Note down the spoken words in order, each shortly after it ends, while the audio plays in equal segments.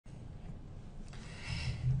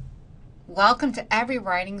Welcome to every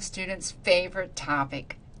writing student's favorite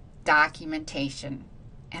topic, documentation.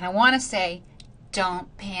 And I want to say,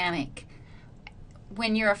 don't panic.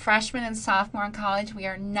 When you're a freshman and sophomore in college, we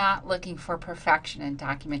are not looking for perfection in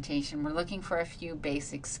documentation. We're looking for a few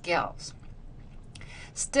basic skills.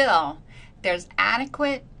 Still, there's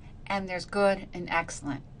adequate and there's good and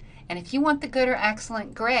excellent. And if you want the good or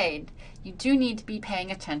excellent grade, you do need to be paying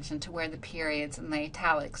attention to where the periods and the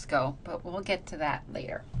italics go, but we'll get to that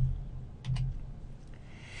later.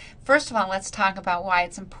 First of all, let's talk about why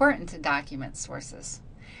it's important to document sources.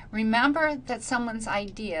 Remember that someone's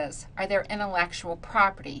ideas are their intellectual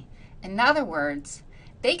property. In other words,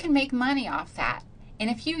 they can make money off that.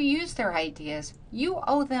 And if you use their ideas, you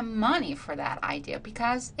owe them money for that idea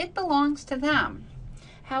because it belongs to them.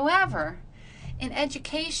 However, in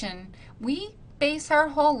education, we base our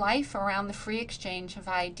whole life around the free exchange of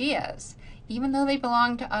ideas, even though they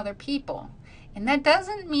belong to other people. And that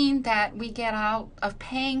doesn't mean that we get out of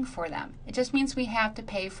paying for them. It just means we have to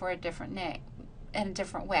pay for in a different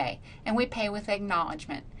way. And we pay with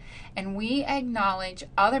acknowledgement. And we acknowledge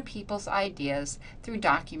other people's ideas through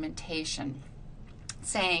documentation,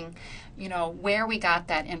 saying, where we got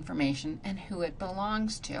that information and who it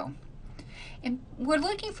belongs to. And we're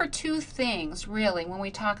looking for two things, really, when we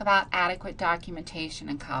talk about adequate documentation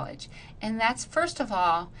in college. And that's, first of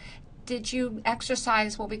all, did you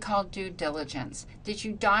exercise what we call due diligence? Did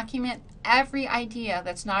you document every idea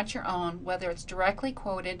that's not your own, whether it's directly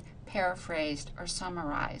quoted, paraphrased, or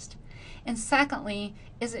summarized? And secondly,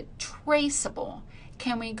 is it traceable?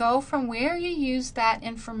 Can we go from where you use that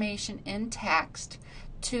information in text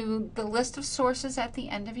to the list of sources at the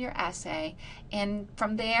end of your essay, and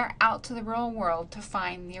from there out to the real world to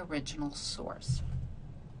find the original source?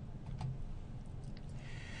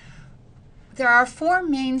 There are four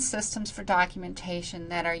main systems for documentation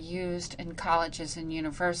that are used in colleges and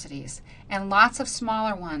universities, and lots of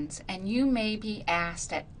smaller ones, and you may be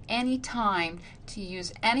asked at any time to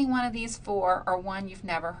use any one of these four or one you've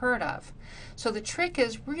never heard of. So the trick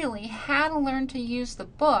is really how to learn to use the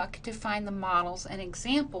book to find the models and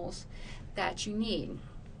examples that you need.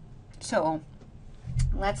 So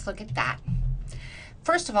let's look at that.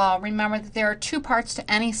 First of all, remember that there are two parts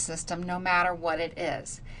to any system, no matter what it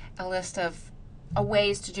is. A list of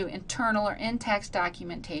ways to do internal or in-text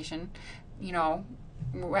documentation,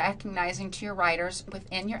 recognizing to your writers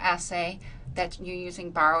within your essay that you're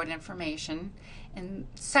using borrowed information. And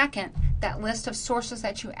second, that list of sources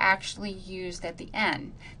that you actually used at the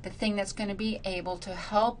end, the thing that's going to be able to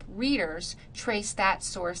help readers trace that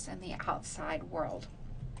source in the outside world.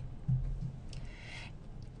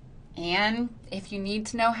 And if you need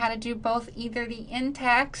to know how to do both either the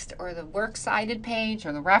in-text or the works cited page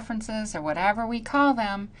or the references or whatever we call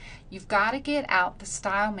them, you've got to get out the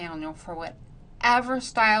style manual for whatever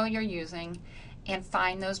style you're using and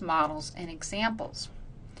find those models and examples.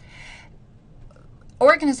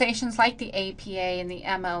 Organizations like the APA and the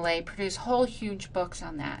MLA produce whole huge books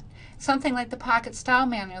on that. Something like the Pocket Style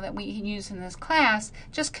Manual that we use in this class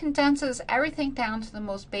just condenses everything down to the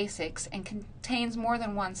most basics and contains more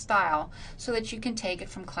than one style so that you can take it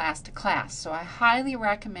from class to class. So I highly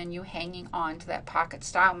recommend you hanging on to that Pocket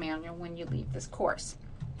Style Manual when you leave this course.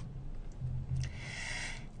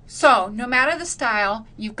 So no matter the style,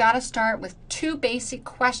 you've got to start with two basic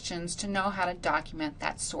questions to know how to document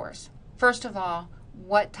that source. First of all,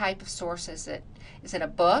 what type of source is it? Is it a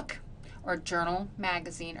book, or journal,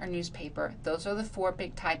 magazine, or newspaper? Those are the four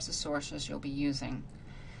big types of sources you'll be using.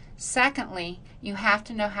 Secondly, you have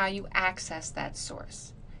to know how you access that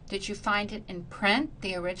source. Did you find it in print,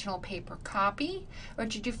 the original paper copy, or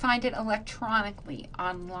did you find it electronically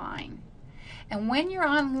online? And when you're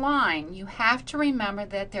online, you have to remember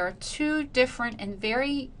that there are two different and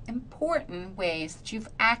very important ways that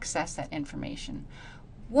you've accessed that information.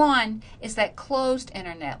 One is that closed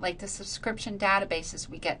internet, like the subscription databases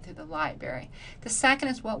we get through the library. The second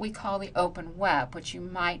is what we call the open web, which you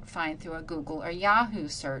might find through a Google or Yahoo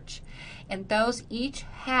search. And those each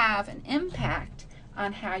have an impact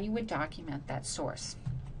on how you would document that source.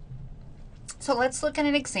 So let's look at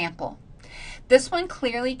an example. This one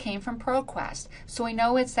clearly came from ProQuest, so we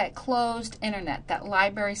know it's that closed internet, that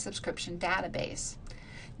library subscription database.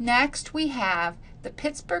 Next, we have the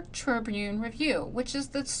Pittsburgh Tribune Review, which is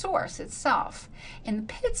the source itself. In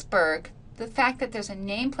Pittsburgh, the fact that there's a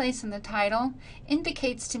name place in the title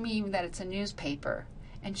indicates to me that it's a newspaper.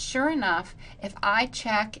 And sure enough, if I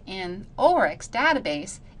check in Ulrich's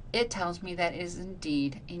database, it tells me that it is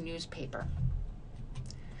indeed a newspaper.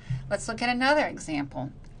 Let's look at another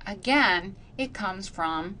example. Again, it comes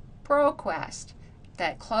from ProQuest,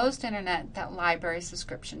 that closed internet, that library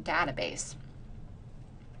subscription database.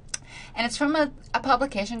 And it's from a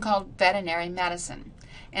publication called Veterinary Medicine.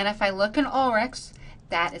 And if I look in Ulrich's,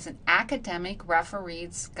 that is an academic,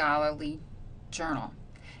 refereed, scholarly journal.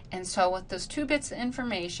 And so with those 2 bits of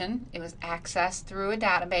information, it was accessed through a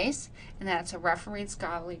database, and that's a refereed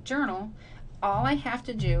scholarly journal. All I have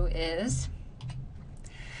to do is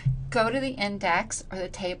go to the index or the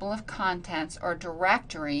table of contents or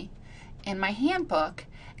directory in my handbook,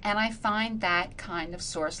 and I find that kind of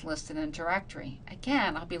source listed in a directory.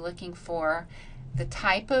 Again, I'll be looking for the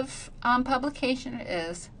type of publication it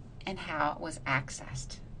is and how it was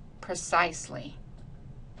accessed precisely.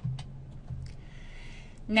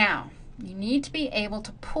 Now, you need to be able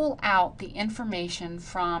to pull out the information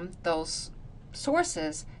from those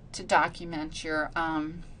sources to document your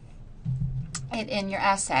it in your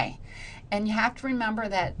essay. And you have to remember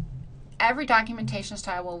that every documentation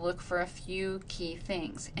style will look for a few key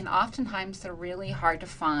things, and oftentimes they're really hard to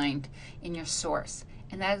find in your source,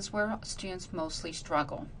 and that is where students mostly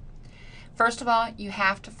struggle. First of all, you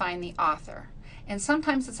have to find the author, and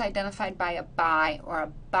sometimes it's identified by a by or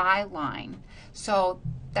a byline. So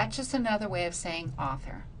that's just another way of saying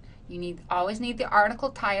author. You always need the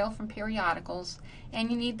article title from periodicals, and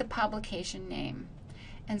you need the publication name.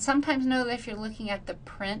 And sometimes know that if you're looking at the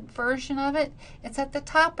print version of it, it's at the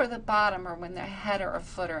top or the bottom or when the header or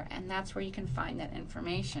footer, and that's where you can find that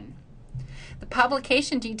information. The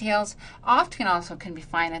publication details often also can be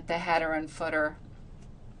found at the header and footer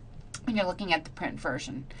when you're looking at the print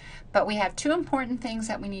version. But we have 2 important things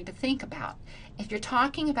that we need to think about. If you're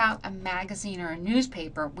talking about a magazine or a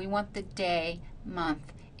newspaper, we want the day,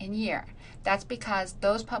 month, and year. That's because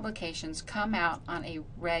those publications come out on a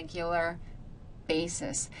regular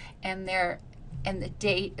basis, and the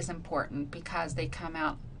date is important because they come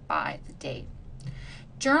out by the date.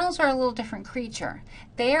 Journals are a little different creature.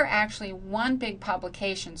 They are actually one big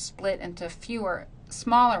publication split into fewer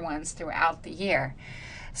smaller ones throughout the year.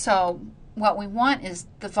 So what we want is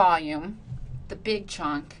the volume, the big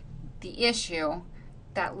chunk, the issue,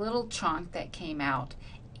 that little chunk that came out,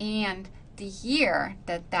 and the year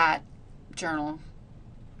that that journal,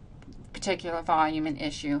 particular volume and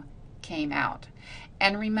issue came out.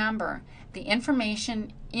 And remember, the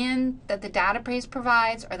information that the database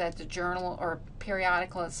provides or that the journal or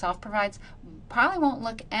periodical itself provides probably won't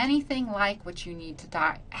look anything like what you need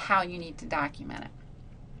to how you need to document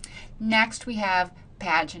it. Next, we have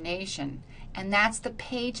pagination, and that's the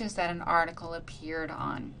pages that an article appeared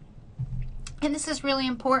on. And this is really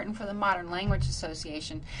important for the Modern Language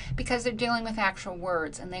Association because they're dealing with actual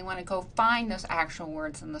words and they want to go find those actual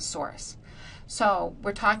words in the source. So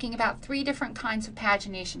we're talking about 3 different kinds of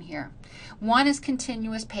pagination here. One is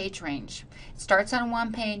continuous page range. It starts on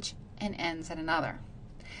one page and ends at another.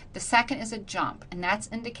 The second is a jump, and that's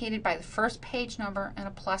indicated by the first page number and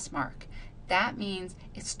a plus mark. That means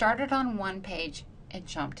it started on one page and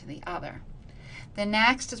jumped to the other. The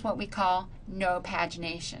next is what we call no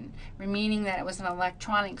pagination, meaning that it was an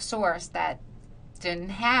electronic source that didn't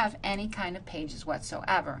have any kind of pages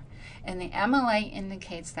whatsoever. And the MLA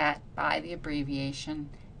indicates that by the abbreviation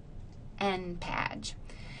NPAG.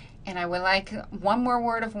 And I would like one more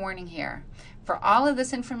word of warning here. For all of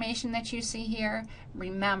this information that you see here,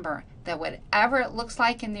 remember that whatever it looks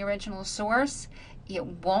like in the original source, it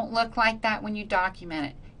won't look like that when you document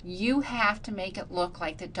it. You have to make it look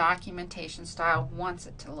like the documentation style wants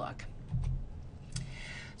it to look.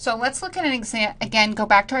 So let's look at an example, again, go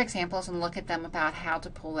back to our examples and look at them about how to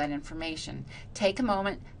pull that information. Take a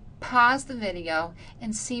moment, pause the video,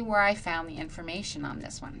 and see where I found the information on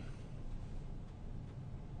this one.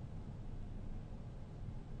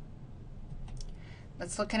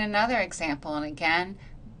 Let's look at another example, and again,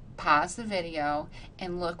 pause the video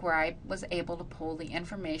and look where I was able to pull the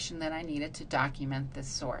information that I needed to document this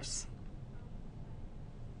source.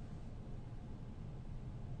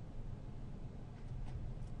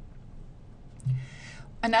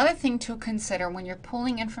 Another thing to consider when you're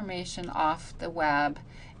pulling information off the web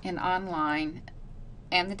and online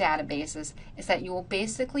and the databases is that you will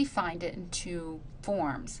basically find it in 2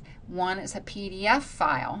 forms. One is a PDF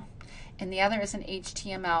file and the other is an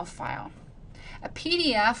HTML file. A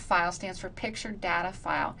PDF file stands for Picture Data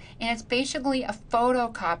File, and it's basically a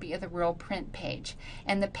photocopy of the real print page.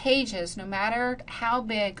 And the pages, no matter how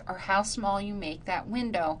big or how small you make that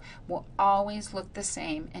window, will always look the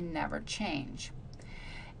same and never change.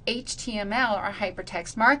 HTML, or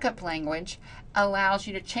Hypertext Markup Language, allows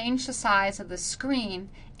you to change the size of the screen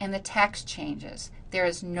and the text changes. There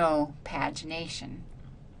is no pagination.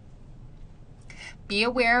 Be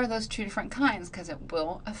aware of those 2 different kinds because it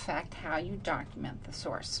will affect how you document the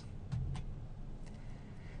source.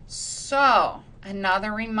 So,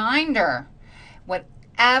 another reminder,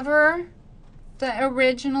 whatever the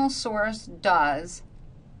original source does,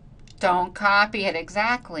 don't copy it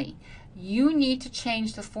exactly. You need to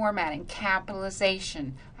change the formatting,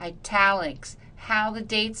 capitalization, italics, how the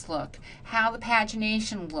dates look, how the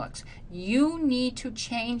pagination looks. You need to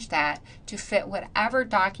change that to fit whatever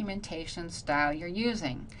documentation style you're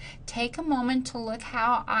using. Take a moment to look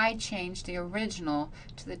how I changed the original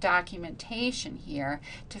to the documentation here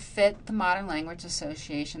to fit the Modern Language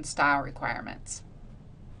Association style requirements.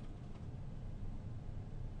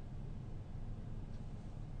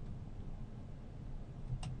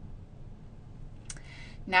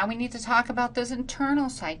 Now we need to talk about those internal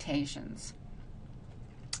citations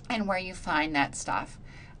and where you find that stuff.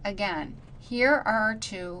 Again, here are our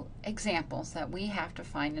two examples that we have to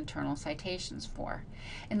find internal citations for.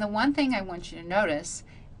 And the one thing I want you to notice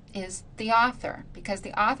is the author, because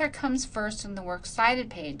the author comes first in the Works Cited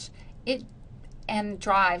page. And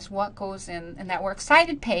drives what goes in, and that Works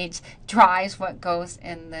Cited page drives what goes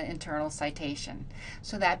in the internal citation.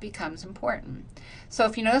 So that becomes important. So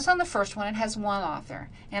if you notice on the first one, it has one author,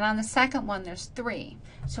 and on the second one, there's three.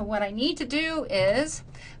 So what I need to do is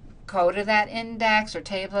go to that index or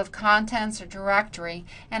table of contents or directory,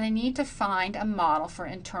 and I need to find a model for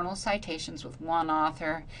internal citations with one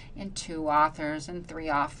author and two authors and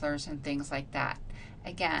three authors and things like that.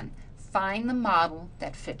 Again, find the model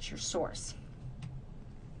that fits your source.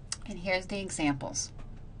 And here's the examples.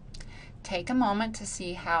 Take a moment to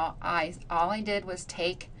see how all I did was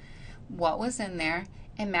take what was in there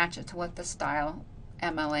and match it to what the style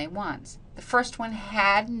MLA wants. The first one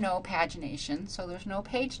had no pagination, so there's no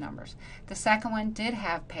page numbers. The second one did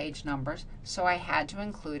have page numbers, so I had to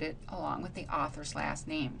include it along with the author's last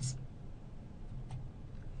names.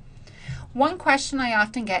 One question I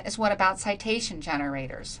often get is, what about citation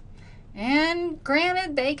generators? And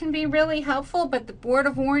granted, they can be really helpful, but the word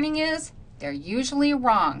of warning is they're usually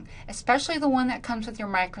wrong, especially the one that comes with your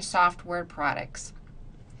Microsoft Word products.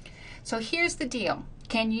 So here's the deal.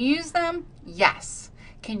 Can you use them? Yes.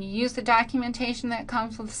 Can you use the documentation that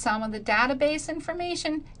comes with some of the database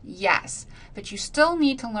information? Yes. But you still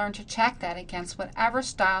need to learn to check that against whatever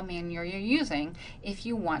style manual you're using if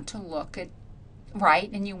you want to look it right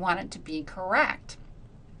and you want it to be correct.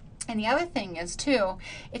 And the other thing is, too,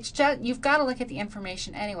 it's just you've got to look at the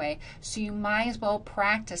information anyway, so you might as well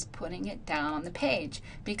practice putting it down on the page,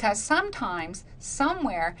 because sometimes,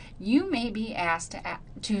 somewhere, you may be asked to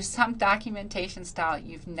do some documentation style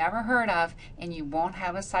you've never heard of, and you won't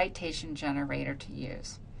have a citation generator to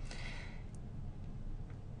use.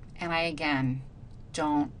 And again,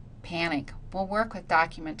 don't panic. We'll work with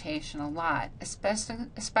documentation a lot,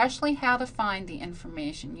 especially how to find the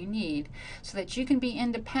information you need so that you can be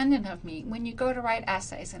independent of me when you go to write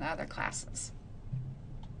essays in other classes.